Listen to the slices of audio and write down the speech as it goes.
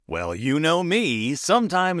Well, you know me.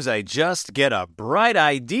 Sometimes I just get a bright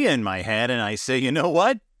idea in my head and I say, you know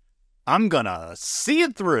what? I'm gonna see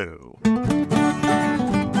it through.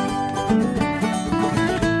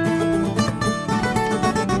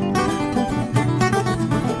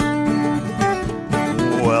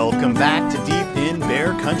 Welcome back to Deep in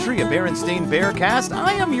Bear Country, a Berenstain Bearcast.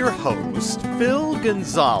 I am your host, Phil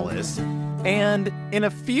Gonzalez, and in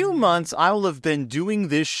a few months, I will have been doing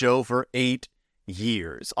this show for 8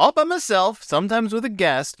 years. All by myself, sometimes with a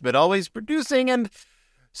guest, but always producing and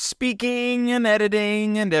speaking and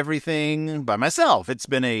editing and everything by myself. It's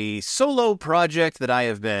been a solo project that I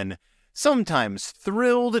have been sometimes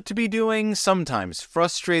thrilled to be doing, sometimes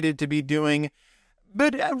frustrated to be doing.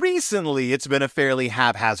 But recently, it's been a fairly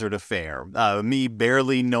haphazard affair, me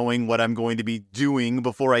barely knowing what I'm going to be doing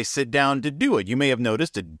before I sit down to do it. You may have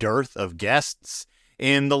noticed a dearth of guests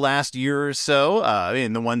in the last year or so,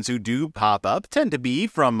 and the ones who do pop up tend to be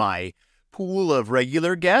from my pool of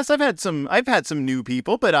regular guests. I've had some new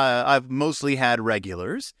people, but I've mostly had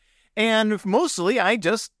regulars, and mostly I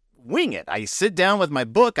just wing it. I sit down with my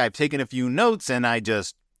book, I've taken a few notes, and I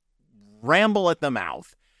just ramble at the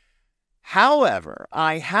mouth. However,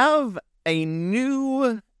 I have a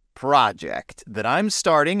new project that I'm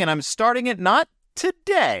starting, and I'm starting it not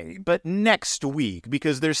today, but next week,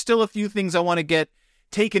 because there's still a few things I want to get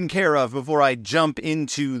taken care of before I jump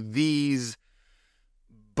into these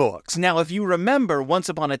books. Now, if you remember, once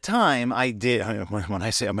upon a time, I did, when I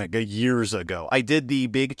say years ago, I did the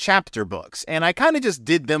big chapter books, and I kind of just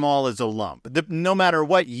did them all as a lump. No matter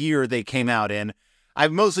what year they came out in,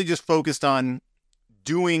 I've mostly just focused on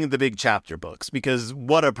doing the big chapter books, because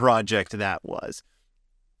what a project that was.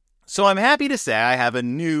 So I'm happy to say I have a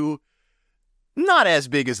new, not as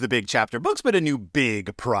big as the big chapter books, but a new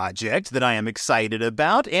big project that I am excited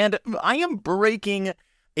about, and I am breaking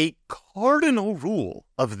a cardinal rule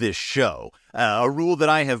of this show, a rule that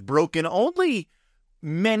I have broken only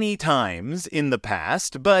many times in the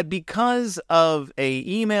past, but because of a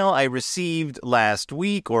email I received last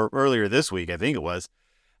week, or earlier this week, I think it was,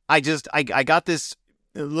 I got this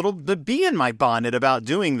little bee in my bonnet about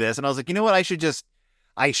doing this, and I was like, you know what,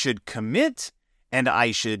 I should commit, and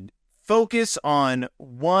I should focus on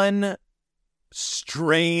one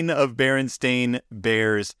strain of Berenstain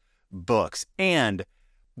Bears books. And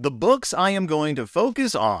the books I am going to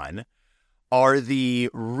focus on are the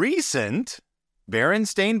recent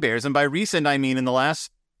Berenstain Bears, and by recent I mean in the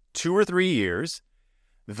last 2 or 3 years,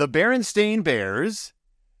 the Berenstain Bears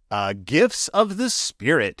Gifts of the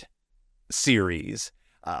Spirit series.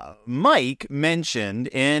 Mike mentioned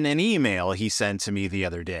in an email he sent to me the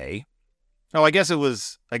other day. I guess it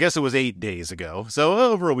was 8 days ago, so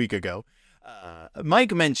over a week ago.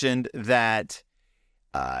 Mike mentioned that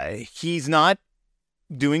he's not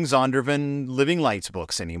doing Zondervan Living Lights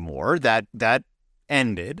books anymore. That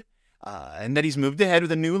ended, and that he's moved ahead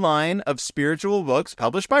with a new line of spiritual books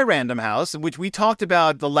published by Random House, which we talked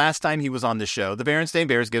about the last time he was on the show, the Berenstain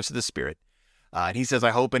Bears Gifts of the Spirit. And he says,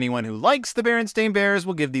 I hope anyone who likes the Berenstain Bears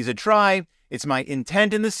will give these a try. It's my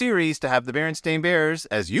intent in the series to have the Berenstain Bears,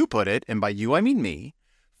 as you put it, and by you I mean me,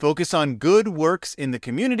 focus on good works in the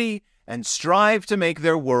community and strive to make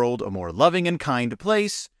their world a more loving and kind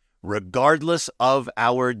place, regardless of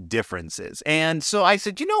our differences. And so I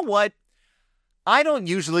said, you know what? I don't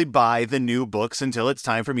usually buy the new books until it's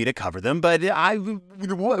time for me to cover them, but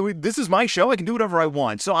this is my show. I can do whatever I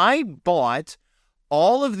want. So I bought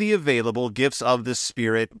all of the available Gifts of the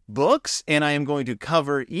Spirit books, and I am going to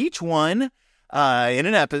cover each one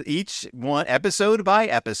each one episode by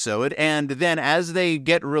episode, and then as they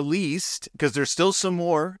get released, because there's still some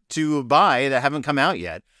more to buy that haven't come out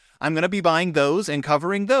yet, I'm going to be buying those and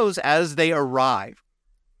covering those as they arrive.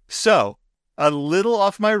 So, a little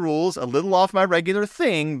off my rules, a little off my regular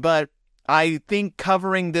thing, but I think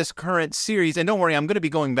covering this current series, and don't worry, I'm going to be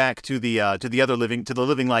going back to the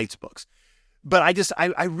Living Lights books. But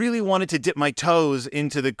I really wanted to dip my toes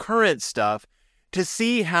into the current stuff to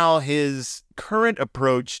see how his current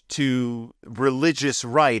approach to religious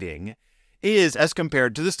writing is as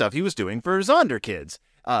compared to the stuff he was doing for Zonder Kids.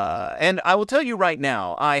 And I will tell you right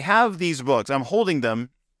now, I have these books. I'm holding them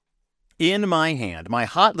in my hand, my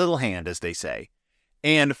hot little hand, as they say.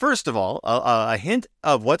 And first of all, a hint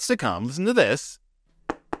of what's to come. Listen to this.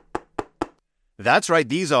 That's right.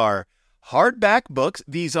 These are hardback books.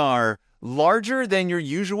 These are larger than your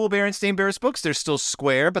usual Berenstain Bears books. They're still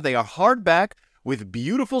square, but they are hardback with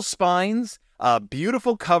beautiful spines,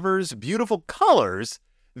 beautiful covers, beautiful colors.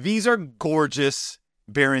 These are gorgeous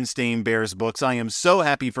Berenstain Bears books. I am so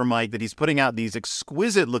happy for Mike that he's putting out these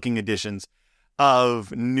exquisite looking editions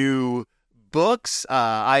of new books.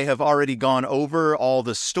 I have already gone over all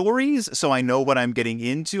the stories, so I know what I'm getting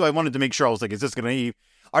into. I wanted to make sure, I was like,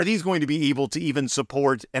 are these going to be able to even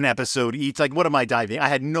support an episode each? Like, what am I diving? I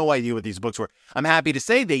had no idea what these books were. I'm happy to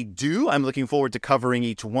say they do. I'm looking forward to covering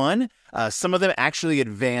each one. Some of them actually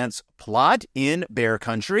advance plot in Bear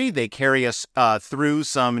Country. They carry us through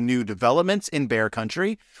some new developments in Bear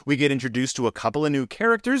Country. We get introduced to a couple of new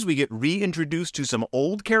characters. We get reintroduced to some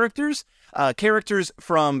old characters. Characters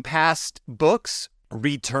from past books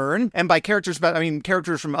return, and by characters, I mean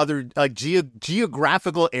characters from other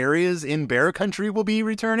geographical areas in Bear Country will be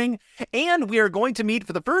returning, and we are going to meet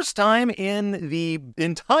for the first time in the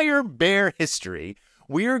entire bear history.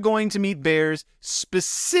 We are going to meet bears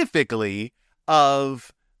specifically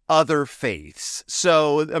of other faiths.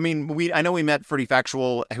 So, I mean, I know we met Fruity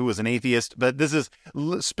Factual, who was an atheist, but this is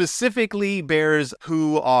specifically bears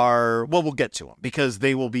who are, well, we'll get to them because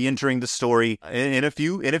they will be entering the story in a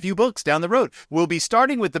few books down the road. We'll be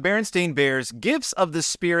starting with the Berenstain Bears Gifts of the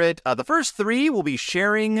Spirit. The first three will be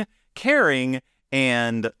Sharing, Caring,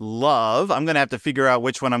 and Love. I'm going to have to figure out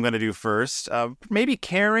which one I'm going to do first. Maybe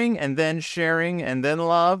Caring and then Sharing and then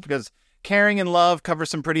Love, because Caring and Love cover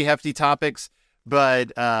some pretty hefty topics.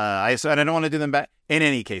 But I don't want to do them back. In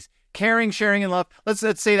any case, Caring, Sharing, and Love. Let's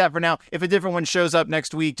say that for now. If a different one shows up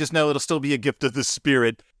next week, just know it'll still be a gift of the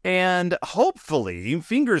spirit. And hopefully,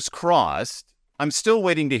 fingers crossed, I'm still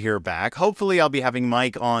waiting to hear back. Hopefully, I'll be having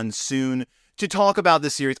Mike on soon to talk about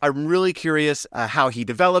this series. I'm really curious how he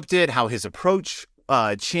developed it, how his approach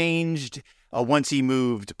changed once he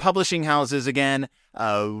moved publishing houses again.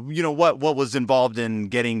 What was involved in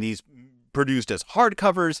getting these produced as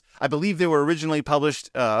hardcovers. I believe they were originally published,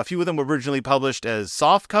 a few of them were originally published as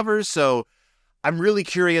soft covers, so I'm really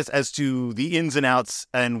curious as to the ins and outs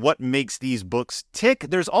and what makes these books tick.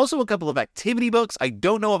 There's also a couple of activity books. I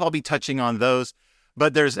don't know if I'll be touching on those,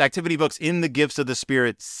 but there's activity books in the Gifts of the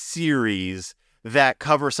Spirit series that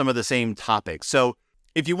cover some of the same topics. So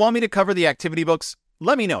if you want me to cover the activity books,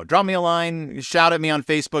 let me know. Drop me a line, shout at me on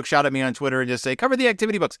Facebook, shout at me on Twitter, and just say, cover the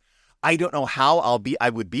activity books. I don't know how I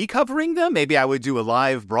would be covering them. Maybe I would do a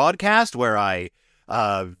live broadcast where I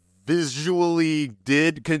visually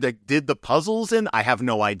did the puzzles in. I have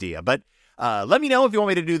no idea. But let me know if you want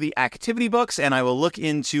me to do the activity books, and I will look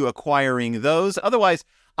into acquiring those. Otherwise,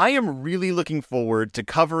 I am really looking forward to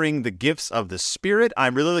covering the Gifts of the Spirit.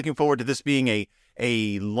 I'm really looking forward to this being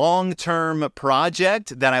a long-term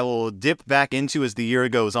project that I will dip back into as the year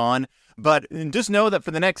goes on. But just know that for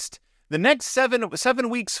the next 7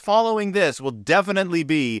 weeks following this will definitely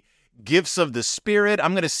be Gifts of the Spirit.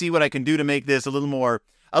 I'm going to see what I can do to make this a little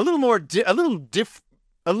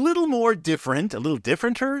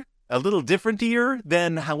differentier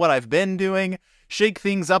than what I've been doing. Shake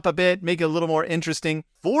things up a bit, make it a little more interesting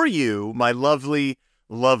for you, my lovely,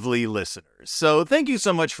 lovely listeners. So thank you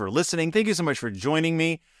so much for listening. Thank you so much for joining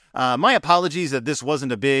me. My apologies that this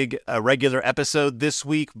wasn't a regular episode this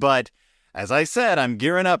week, but as I said, I'm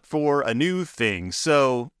gearing up for a new thing.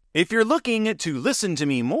 So if you're looking to listen to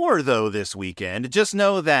me more, though, this weekend, just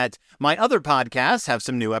know that my other podcasts have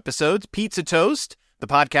some new episodes. Pizza Toast, the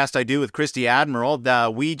podcast I do with Christy Admiral,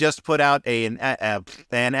 we just put out an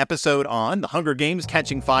episode on The Hunger Games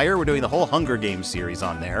Catching Fire. We're doing the whole Hunger Games series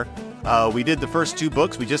on there. We did the first 2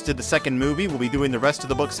 books. We just did the second movie. We'll be doing the rest of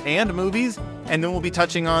the books and movies. And then we'll be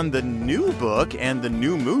touching on the new book and the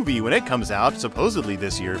new movie when it comes out, supposedly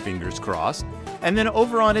this year, fingers crossed. And then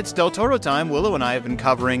over on It's Del Toro Time, Willow and I have been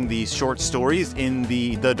covering these short stories in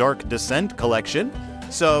the Dark Descent collection.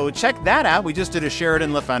 So check that out. We just did a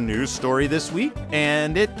Sheridan Le Fanu story this week,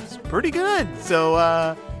 and it's pretty good.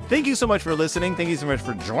 So thank you so much for listening. Thank you so much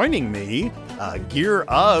for joining me. Gear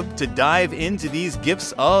up to dive into these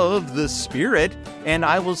Gifts of the Spirit, and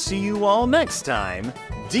I will see you all next time,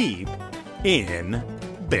 deep in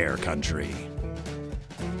Bear Country.